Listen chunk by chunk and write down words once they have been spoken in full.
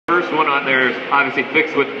first one on there is obviously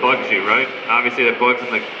fix what bugs you, right? Obviously the bugs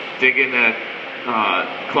and dig in that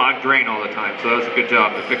clogged drain all the time. So that was a good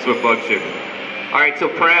job to fix what bugs you. All right, so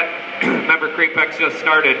Pratt, remember Crapex just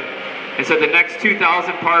started, and so the next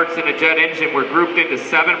 2,000 parts in a jet engine were grouped into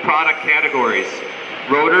 7 product categories: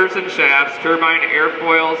 rotors and shafts, turbine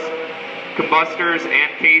airfoils, combustors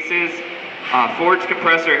and cases, forged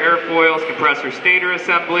compressor airfoils, compressor stator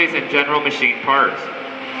assemblies, and general machine parts.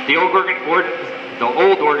 The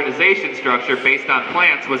old organization structure based on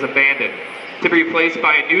plants was abandoned to be replaced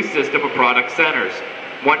by a new system of product centers,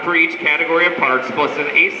 one for each category of parts plus an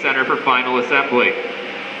 8th center for final assembly.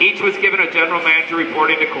 Each was given a general manager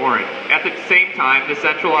reporting to Corin. At the same time, the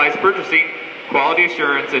centralized purchasing, quality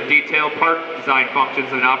assurance, and detailed part design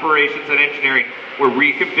functions and operations and engineering were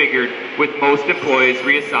reconfigured, with most employees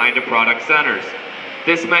reassigned to product centers.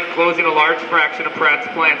 This meant closing a large fraction of Pratt's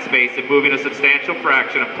plant space and moving a substantial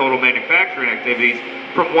fraction of total manufacturing activities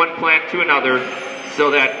from one plant to another, so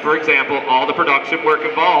that, for example, all the production work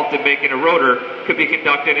involved in making a rotor could be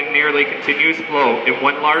conducted in nearly continuous flow in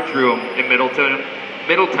one large room in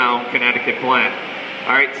Middletown, Connecticut plant.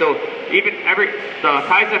 All right, so even the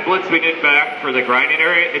Kaizen Blitz we did back for the grinding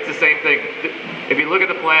area, it's the same thing. If you look at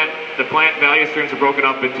the plant value streams are broken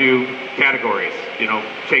up into categories. You know,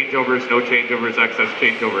 changeovers, no changeovers, excess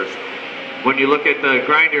changeovers. When you look at the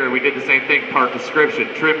grinder, we did the same thing: part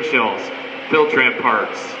description, trim shells, Filtran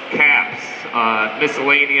parts, caps,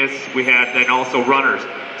 miscellaneous. We had then also runners.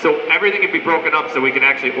 So everything can be broken up so we can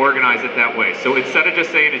actually organize it that way. So instead of just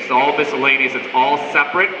saying it's all miscellaneous, it's all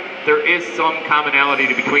separate, there is some commonality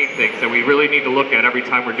between things that we really need to look at every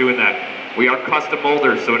time we're doing that. We are custom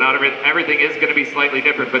molders, so not everything is going to be slightly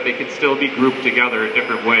different, but they can still be grouped together in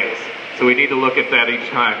different ways. So we need to look at that each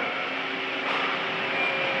time.